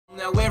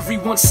Now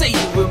everyone say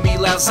it with me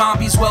loud,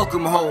 zombies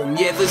welcome home.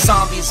 Yeah, the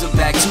zombies are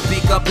back to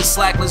pick up the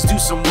slack, let's do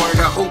some work.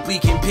 I hope we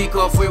can pick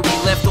off where we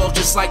left off,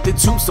 just like the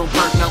tombstone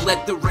perk. Now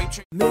let the rain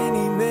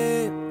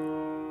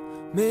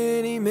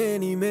Many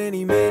men,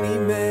 many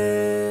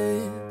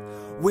men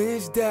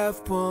wish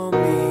death upon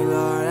me,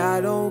 Lord.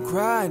 I don't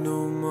cry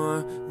no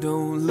more,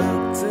 don't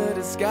look to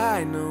the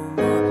sky no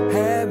more.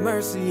 Have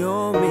mercy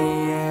on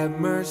me, have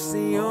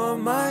mercy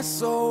on my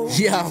soul.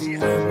 Yeah. When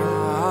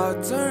my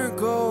heart turned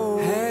cold,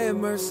 have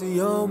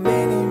mercy on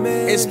many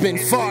men. It's been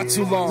far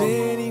too long.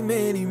 Many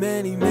men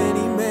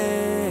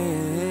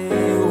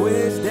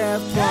wish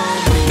death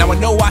upon me. Now I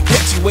know I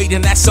kept you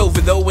waiting, that's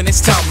over though, and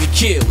it's time we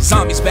kill.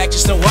 Zombies back,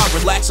 just know I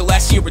relaxed. So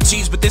last year were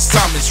tease, but this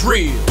time it's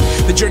real.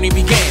 The journey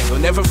began, but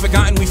never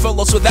forgotten, we felt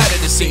lost without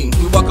it, it seemed.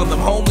 We welcomed them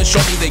home, and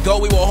shortly they go,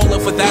 we were whole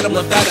up without them,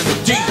 left out in the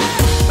deep.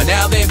 But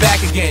now they're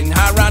back again,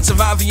 high round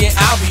surviving, yeah,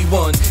 I'll be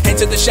one.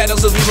 Enter the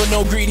shadows of evil,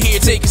 no greed here,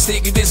 take a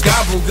stick of this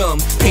Gobblegum.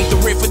 Paint the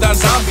riff with our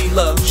zombie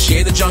love,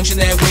 share the junction,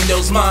 that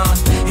window's mine.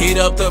 Hit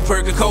up the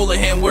Perca-Cola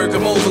and work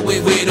them over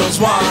with widow's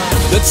wine.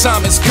 The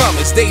time has come,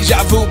 it's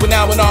deja vu, but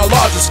now in our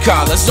largest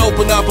car. Let's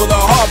open up with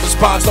our harvest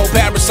pods, no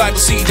parasite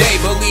will see day.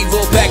 Believe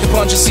we'll pack a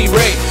punch and see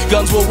raid.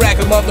 Guns will rack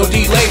them up, no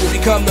delay. We'll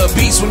become the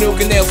beast when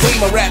nuking their flee.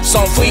 My raps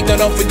on fleek,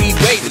 not up for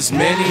debate. There's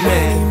many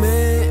men.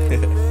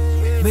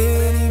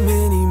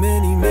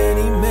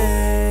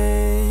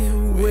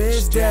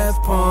 Wish death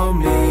upon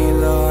me,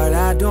 Lord.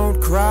 I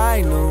don't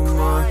cry no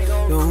more,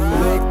 don't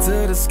look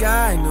to the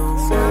sky no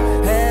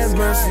more. Have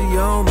mercy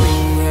on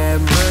me,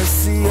 have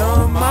mercy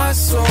on my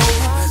soul.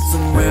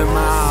 Somewhere my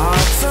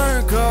heart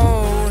turned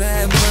cold.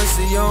 Have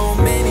mercy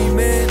on many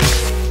men,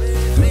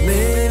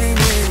 many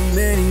men.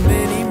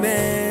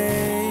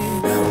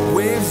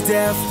 Wish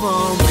death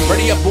upon me.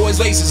 Ready up, boys,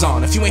 laces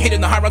on. If you ain't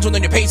hitting the high rounds when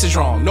then your pace is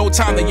wrong. No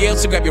time to yell,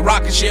 so grab your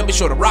rocket shell. Be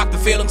sure to rock the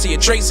field until your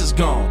trace is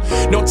gone.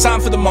 No time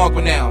for the mark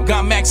now.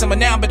 Got max, I'm a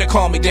now, better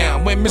calm me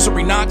down. When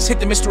misery knocks, hit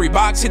the mystery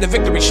box, hit the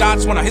victory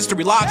shots when our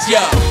history locks.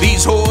 Yeah,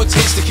 these hordes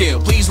hits to kill.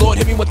 Please, Lord,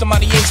 hit me with the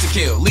mighty insta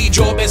kill. Lead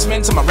your best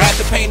men to my wrath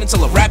the pain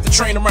until I wrap the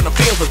train and run and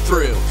feel the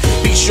thrill.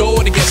 Be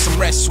sure to get some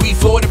rest.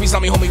 Sweet Lord, every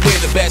zombie homie, we're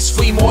the best.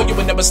 Flee more, you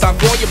will never stop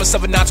going. You're a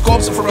 7 knots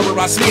corpse, and forever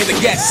I smear the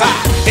guests.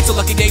 It's a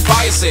lucky day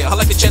fire sale. I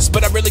like the chest,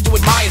 but I really do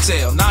admire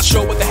tale. Not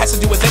sure what that has to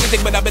do with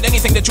anything, but I bet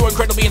anything that you're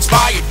incredibly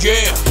inspired,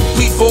 yeah.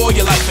 Plead for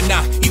your life or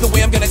not. Either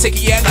way, I'm gonna take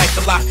it, yeah, knife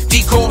a lot.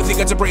 Decode with your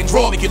guts and brains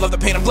raw, make you love the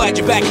pain. I'm glad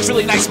you're back, it's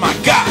really nice, my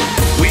God.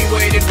 We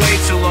waited way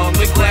too long,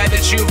 we're glad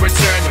that you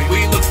returned.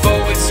 We look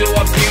forward to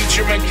our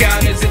future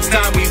encounters. It's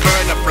time we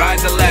burn our pride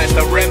to last.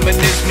 I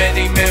reminisce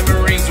many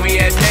memories, we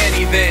had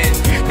many then.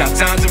 Now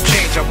times have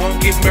changed, I won't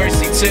give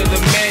mercy to the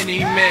many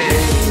men.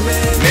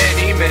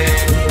 Many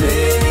men.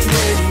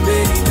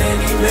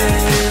 Many men.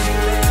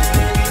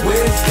 Wish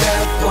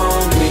death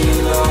upon me,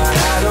 Lord.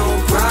 I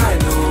don't cry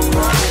no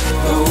more,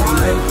 don't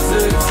look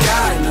to the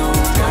sky no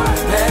more.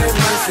 Have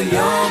mercy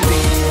on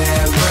me,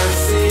 have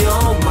mercy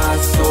on my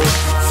soul.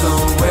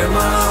 Somewhere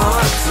my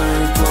heart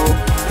turned cold.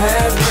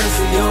 Have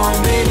mercy on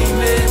many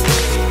men,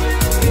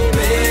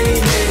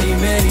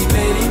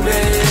 many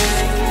men.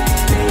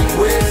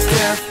 Wish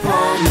death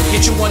upon me.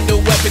 Get your wonder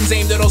weapons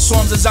aimed at those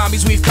swarms of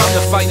zombies we've come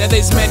to fight. Now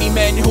there's many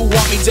men who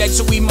want me dead,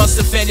 so we must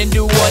defend and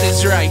do what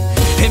is right.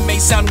 It may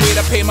sound weird,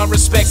 I pay my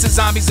respects to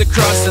zombies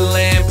across the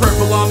land.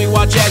 Purple army,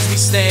 watch as we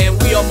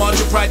stand. We all march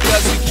with pride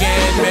cause we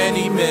can.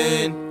 Many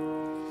men,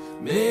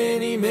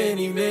 many men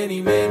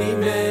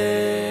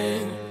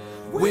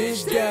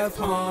wish death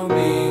upon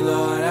me,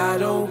 Lord. I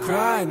don't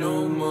cry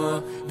no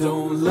more,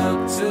 don't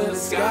look to the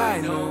sky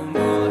no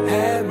more.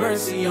 Have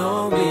mercy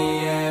on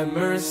me, have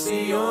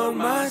mercy on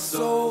my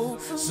soul.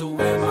 So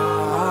when my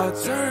heart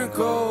turned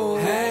cold,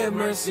 have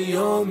mercy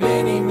on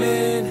many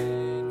men,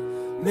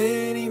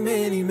 many men.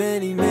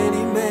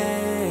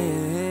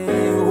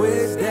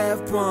 Wish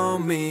death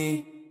upon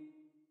me.